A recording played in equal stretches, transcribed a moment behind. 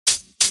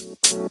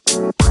Hi,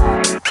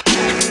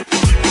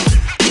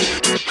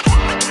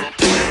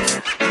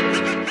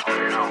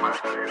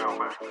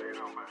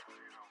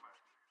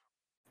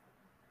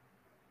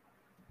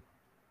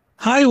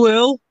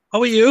 Will.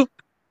 How are you?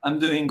 I'm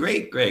doing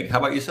great, Greg. How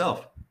about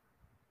yourself?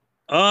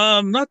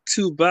 Not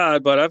too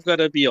bad, but I've got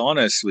to be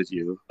honest with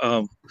you.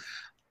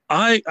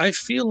 I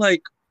feel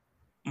like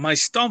my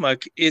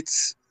stomach,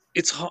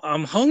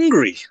 I'm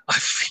hungry. I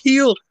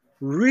feel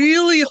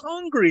really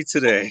hungry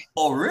today.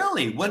 Oh,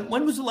 really?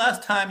 When was the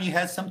last time you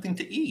had something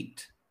to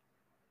eat?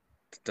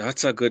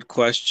 That's a good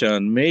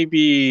question.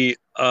 Maybe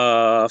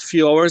a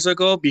few hours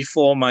ago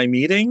before my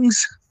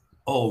meetings.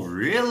 Oh,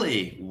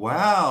 really?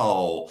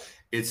 Wow.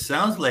 It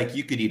sounds like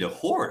you could eat a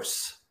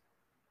horse.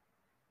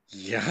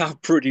 Yeah,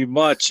 pretty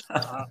much.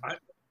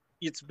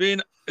 It's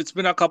been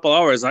a couple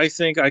hours. I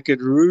think I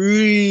could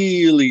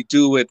really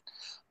do it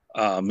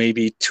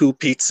maybe two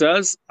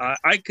pizzas.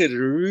 I could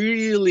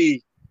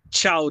really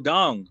chow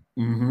down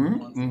on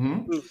Mm-hmm. some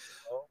Mm-hmm. food, you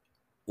know?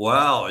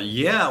 Wow.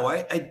 Yeah.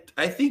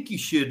 I think you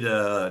should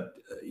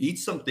eat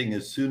something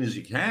as soon as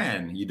you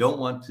can. You don't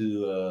want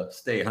to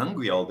stay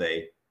hungry all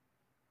day.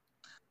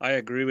 I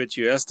agree with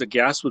you. As the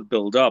gas would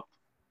build up.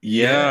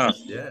 Yeah,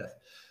 Yes. Yes.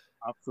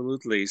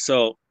 absolutely.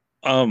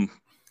 Um,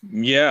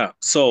 yeah.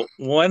 So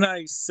when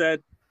I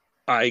said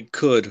I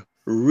could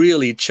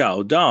really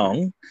chow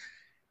down,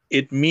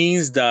 it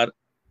means that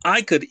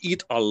I could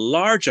eat a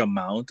large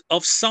amount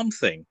of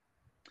something.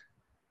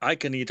 I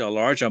can eat a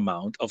large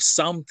amount of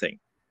something.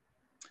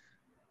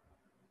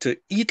 To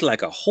eat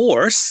like a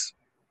horse,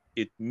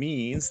 it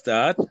means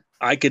that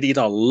I could eat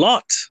a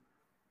lot.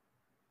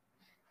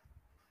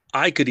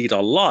 I could eat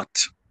a lot.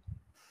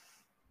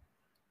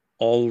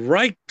 All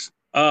right.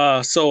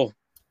 So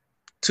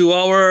to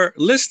our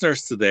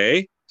listeners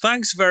today,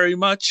 thanks very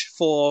much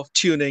for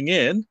tuning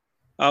in.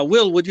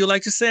 Will, would you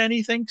like to say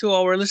anything to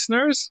our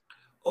listeners?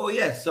 Oh,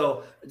 yeah.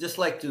 So I'd just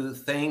like to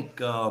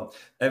thank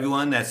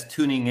everyone that's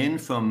tuning in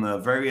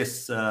from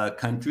various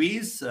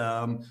countries.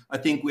 I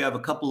think we have a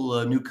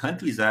couple new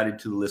countries added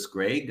to the list,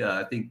 Greg.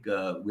 I think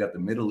we have the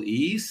Middle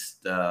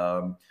East,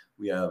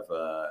 we have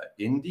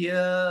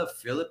India,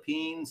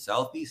 Philippines,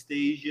 Southeast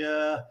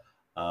Asia,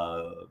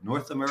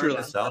 North Sri America,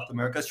 Lanka. South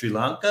America, Sri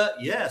Lanka.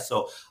 Yeah.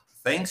 So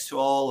thanks to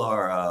all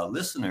our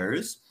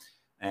listeners.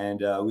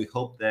 And we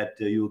hope that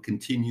you will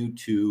continue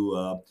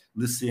to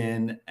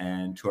listen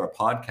and to our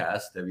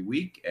podcast every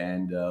week,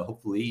 and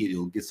hopefully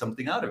you'll get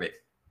something out of it.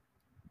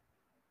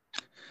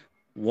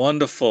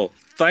 Wonderful.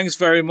 Thanks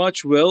very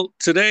much, Will.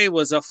 Today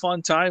was a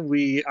fun time.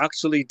 We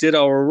actually did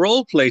our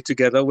role play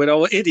together with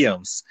our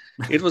idioms.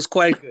 It was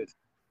quite good.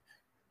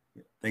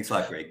 Thanks a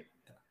lot, Greg.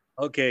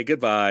 Okay,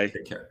 goodbye.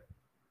 Take care.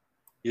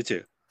 You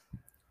too.